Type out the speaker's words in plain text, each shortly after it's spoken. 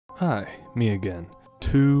Hi, me again.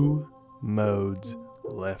 2 modes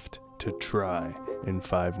left to try in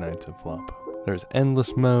Five Nights at Floppa. There's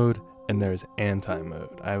Endless Mode and there's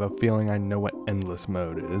Anti-Mode. I have a feeling I know what Endless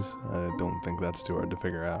Mode is. I don't think that's too hard to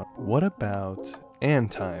figure out. What about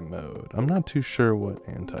Anti-Mode? I'm not too sure what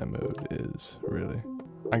Anti-Mode is, really.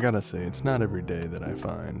 I gotta say, it's not every day that I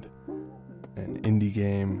find an indie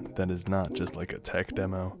game that is not just like a tech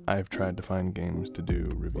demo. I've tried to find games to do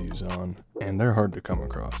reviews on, and they're hard to come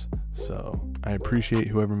across. So I appreciate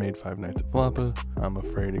whoever made Five Nights at Floppa. I'm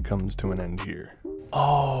afraid it comes to an end here.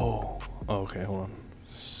 Oh, okay, hold on.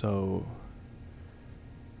 So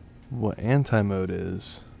what Anti-Mode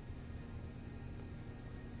is,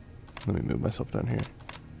 let me move myself down here.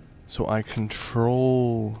 So I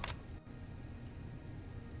control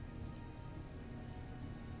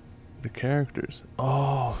the characters.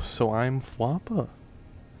 Oh, so I'm Floppa.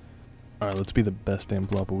 Alright, let's be the best damn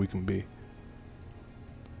Floppa we can be.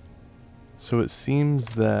 So it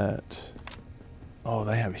seems that... oh,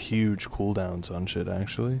 they have huge cooldowns on shit,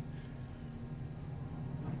 actually.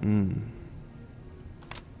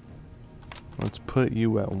 Let's put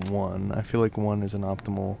you at 1. I feel like 1 is an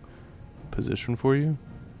optimal position for you.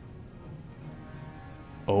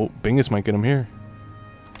 Oh, Bingus might get him here.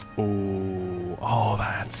 Oh,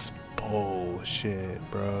 that's bullshit,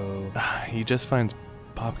 bro. He just finds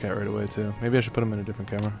Popcat right away, too. Maybe I should put him in a different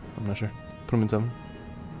camera. I'm not sure. Put him in 7.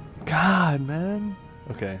 God, man.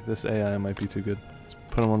 Okay, this AI might be too good. Let's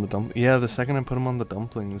put him on the dumplings. Yeah, the second I put him on the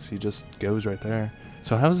dumplings, he just goes right there.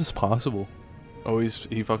 So how is this possible? Oh,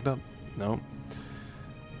 he fucked up? No.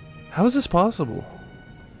 How is this possible?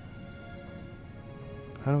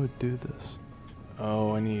 How do I do this?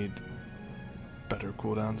 Oh, I need better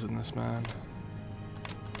cooldowns than this, man.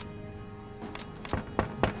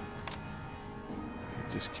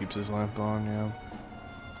 He just keeps his lamp on, yeah.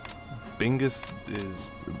 Bingus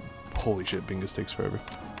is... holy shit, Bingus takes forever.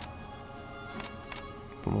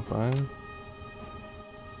 105.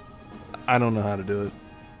 I don't know how to do it.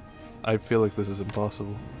 I feel like this is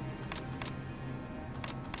impossible.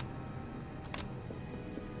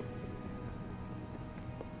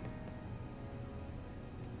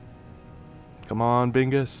 Come on,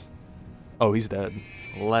 Bingus. Oh, he's dead.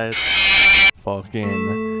 Let's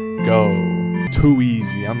fucking go. Too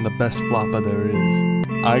easy. I'm the best Floppa there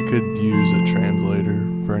is. I could use a translator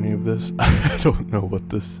for any of this. I don't know what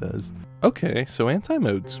this says. Okay, so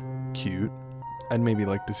Anti-Mode's cute. I'd maybe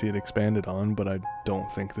like to see it expanded on, but I don't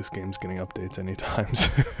think this game's getting updates anytime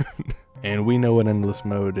soon. And we know what Endless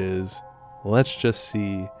Mode is. Let's just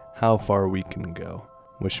see how far we can go.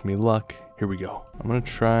 Wish me luck. Here we go. I'm gonna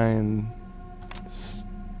try and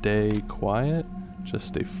stay quiet. Just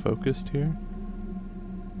stay focused here.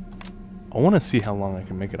 I want to see how long I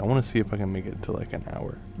can make it. I want to see if I can make it to like an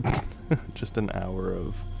hour. Just an hour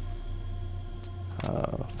of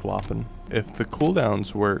flopping. If the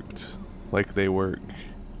cooldowns worked like they work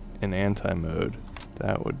in Anti-Mode,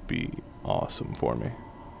 that would be awesome for me,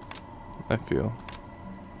 I feel.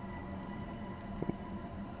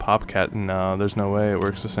 Popcat, no, there's no way it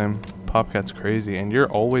works the same. Popcat's crazy, and you're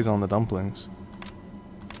always on the dumplings.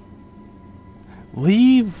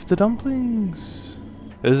 Leave the dumplings!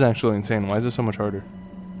 This is actually insane. Why is this so much harder?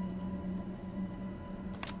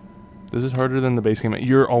 This is harder than the base game.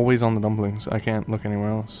 You're always on the dumplings. I can't look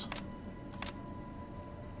anywhere else.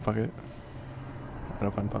 Fuck it. I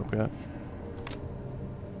don't find Popcat.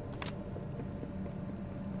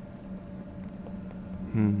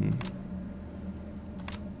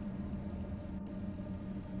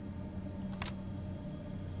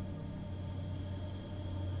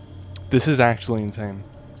 This is actually insane.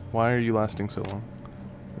 Why are you lasting so long?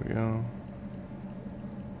 There we go.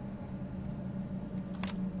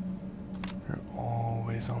 You're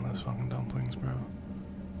always on those fucking dumplings, bro.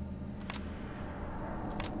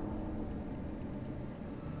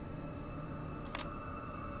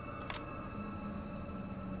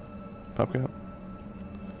 Popcat.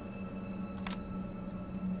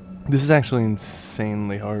 This is actually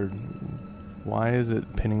insanely hard. Why is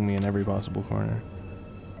it pinning me in every possible corner?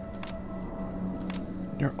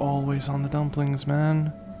 You're always on the dumplings,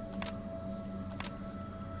 man.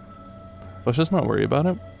 Let's just not worry about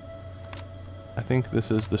it. I think this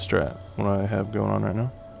is the strat, what I have going on right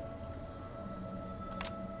now.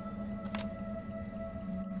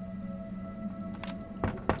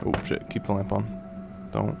 Oh shit, keep the lamp on.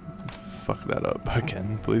 Don't fuck that up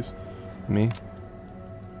again, please. Me.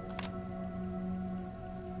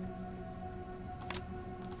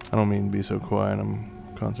 I don't mean to be so quiet, I'm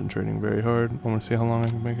concentrating very hard. I want to see how long I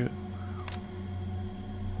can make it.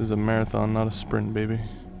 This is a marathon, not a sprint, baby.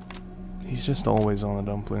 He's just always on the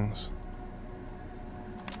dumplings.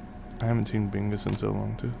 I haven't seen Bingus in so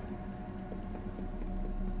long, too.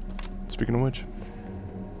 Speaking of which.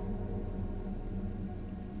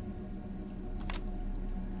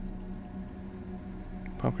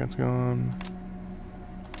 Popcat's gone.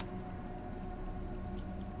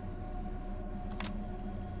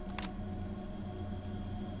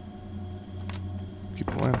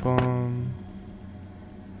 Keep the lamp on.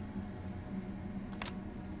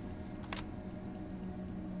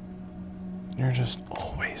 You're just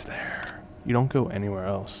always there. You don't go anywhere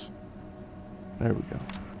else. There we go.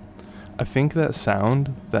 I think that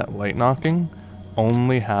sound, that light knocking,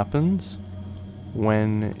 only happens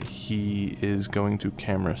when he is going to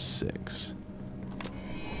camera 6.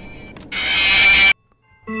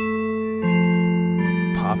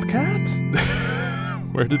 Popcat?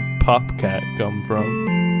 Where did Popcat come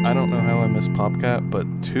from? I don't know how I missed Popcat, but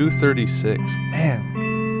 236.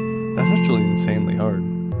 Man, that's actually insanely hard.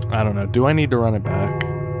 I don't know. Do I need to run it back?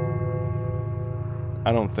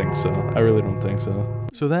 I don't think so. I really don't think so.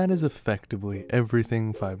 So that is effectively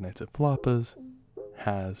everything Five Nights at Floppa's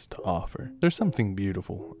has to offer. There's something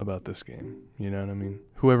beautiful about this game, you know what I mean?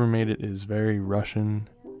 Whoever made it is very Russian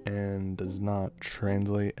and does not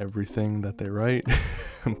translate everything that they write,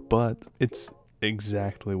 but it's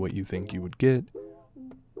exactly what you think you would get,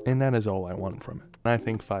 and that is all I want from it. I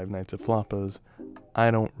think Five Nights at Floppa's, I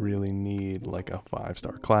don't really need like a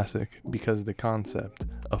 5-star classic, because the concept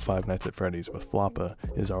of Five Nights at Freddy's with Floppa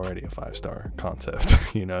is already a 5-star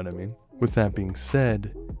concept, you know what I mean? With that being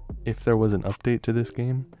said, if there was an update to this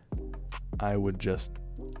game, I would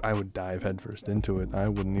dive headfirst into it. I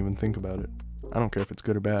wouldn't even think about it. I don't care if it's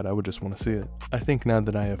good or bad, I would just want to see it. I think now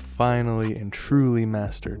that I have finally and truly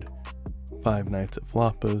mastered Five Nights at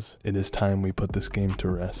Floppa's, it is time we put this game to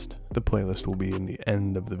rest. The playlist will be in the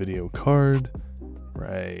end of the video card,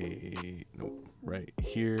 right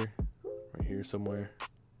here somewhere.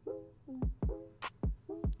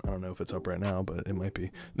 I don't know if it's up right now, but it might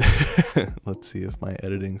be. Let's see if my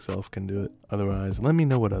editing self can do it. Otherwise, let me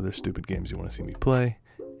know what other stupid games you want to see me play,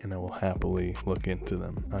 and I will happily look into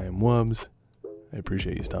them. I am Wubs. I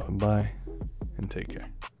appreciate you stopping by, and take care.